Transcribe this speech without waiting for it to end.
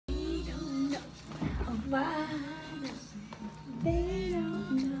Why? They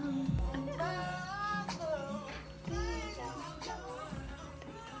don't know.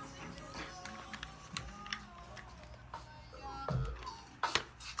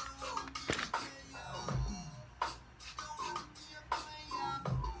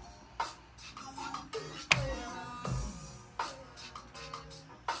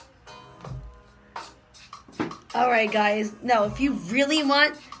 Alright guys, now if you really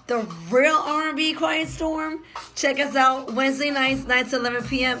want the real R&B Quiet Storm, check us out Wednesday nights, 9 to 11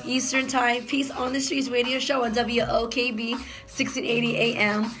 p.m. Eastern Time, Peace on the Streets radio show on WOKB 1680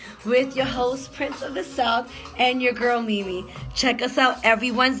 AM with your host Prince of the South and your girl Mimi. Check us out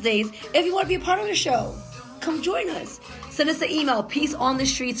every Wednesdays. If you want to be a part of the show, come join us. Send us an email, Peace on the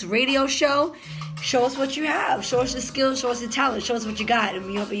Streets radio show. Show us what you have. Show us your skills. Show us your talent. Show us what you got.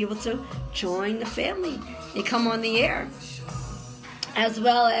 And you'll be able to join the family and come on the air. As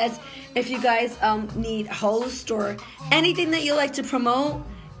well as if you guys need host or anything that you like to promote,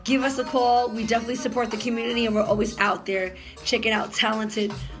 give us a call. We definitely support the community and we're always out there checking out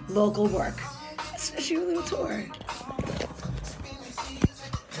talented local work. Especially a little tour.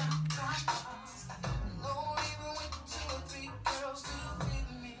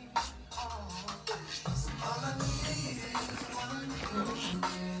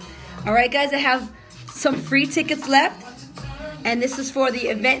 Alright guys, I have some free tickets left. And this is for the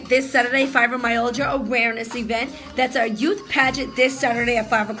event this Saturday, Fibromyalgia Awareness Event. That's our youth pageant this Saturday at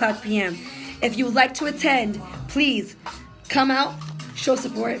 5 o'clock p.m. If you would like to attend, please come out, show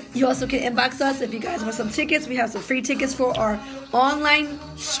support. You also can inbox us if you guys want some tickets. We have some free tickets for our online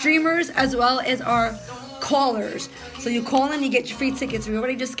streamers as well as our callers. So you call in, you get your free tickets. We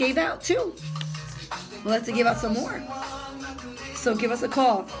already just gave out 2. We'll have to give out some more. So give us a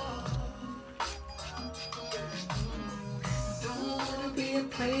call.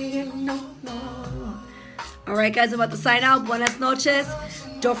 Alright guys, I'm about to sign out. Buenas noches.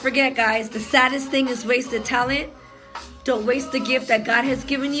 Don't forget guys, the saddest thing is wasted talent. Don't waste the gift that God has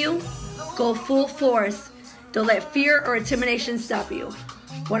given you. Go full force. Don't let fear or intimidation stop you.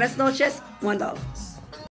 Buenas noches. One love.